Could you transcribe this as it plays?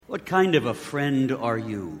What kind of a friend are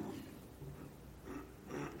you?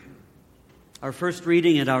 Our first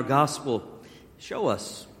reading in our gospel show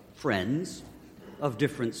us friends of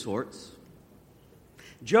different sorts.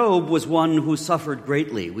 Job was one who suffered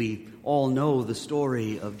greatly. We all know the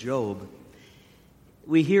story of Job.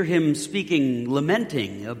 We hear him speaking,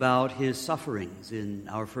 lamenting about his sufferings in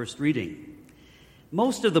our first reading.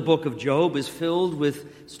 Most of the book of Job is filled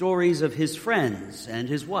with stories of his friends and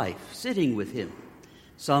his wife sitting with him.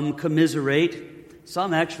 Some commiserate,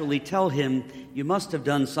 some actually tell him, "You must have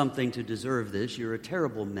done something to deserve this. You're a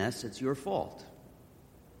terrible mess. It's your fault."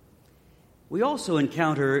 We also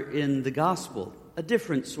encounter in the gospel a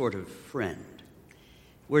different sort of friend.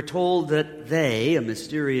 We're told that they, a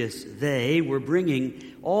mysterious they, were bringing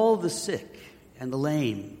all the sick and the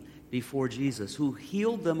lame before Jesus, who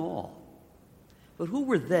healed them all. But who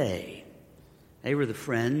were they? They were the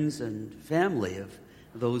friends and family of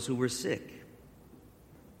those who were sick.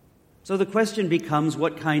 So the question becomes,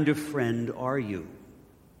 what kind of friend are you?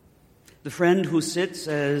 The friend who sits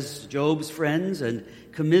as Job's friends and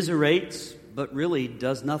commiserates, but really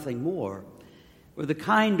does nothing more? Or the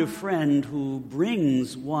kind of friend who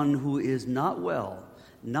brings one who is not well,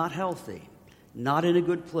 not healthy, not in a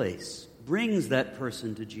good place, brings that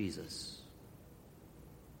person to Jesus?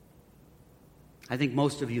 I think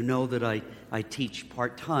most of you know that I teach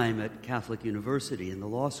part-time at Catholic University in the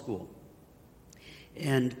law school.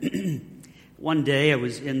 And one day I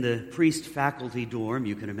was in the priest faculty dorm.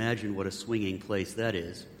 You can imagine what a swinging place that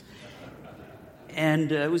is. And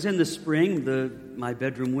it was in the spring. My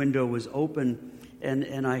bedroom window was open,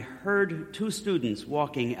 and I heard two students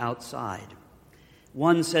walking outside.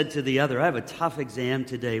 One said to the other, "I have a tough exam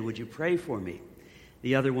today. Would you pray for me?"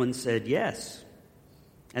 The other one said, "Yes."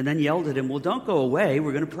 And then yelled at him, "Well, don't go away.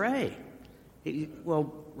 We're going to pray."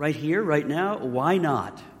 "Well, right here, right now? Why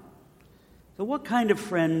not?" So what kind of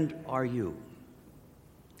friend are you?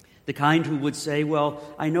 The kind who would say, "Well,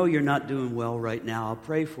 I know you're not doing well right now. I'll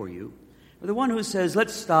pray for you." Or the one who says,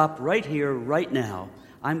 "Let's stop right here, right now.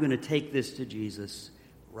 I'm going to take this to Jesus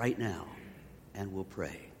right now, and we'll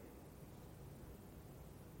pray."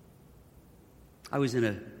 I was in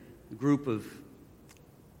a group of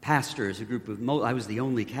pastors, I was the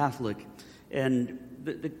only Catholic, and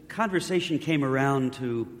the conversation came around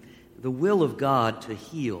to the will of God to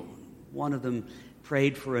heal. One of them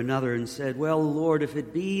prayed for another and said, "Well, Lord, if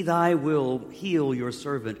it be thy will, heal your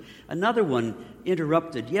servant." Another one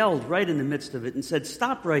interrupted, yelled right in the midst of it and said,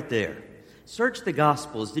 "Stop right there. Search the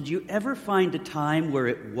Gospels. Did you ever find a time where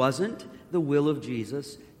it wasn't the will of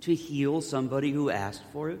Jesus to heal somebody who asked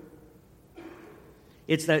for it?"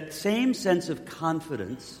 It's that same sense of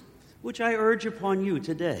confidence which I urge upon you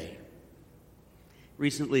today.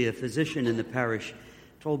 Recently, a physician in the parish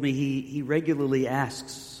told me he regularly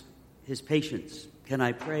asks his patients, "Can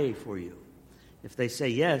I pray for you?" If they say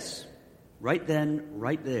yes, right then,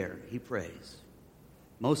 right there, he prays.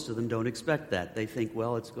 Most of them don't expect that. They think,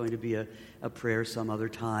 well, it's going to be a prayer some other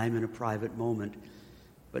time in a private moment.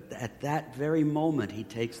 But at that very moment, he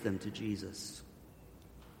takes them to Jesus.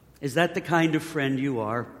 Is that the kind of friend you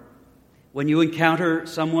are? When you encounter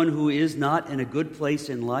someone who is not in a good place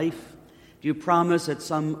in life, do you promise at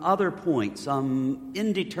some other point, some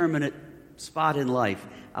indeterminate spot in life,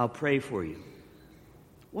 "I'll pray for you"?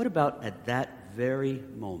 What about at that very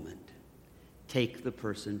moment? Take the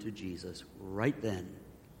person to Jesus right then,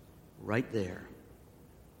 right there,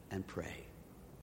 and pray.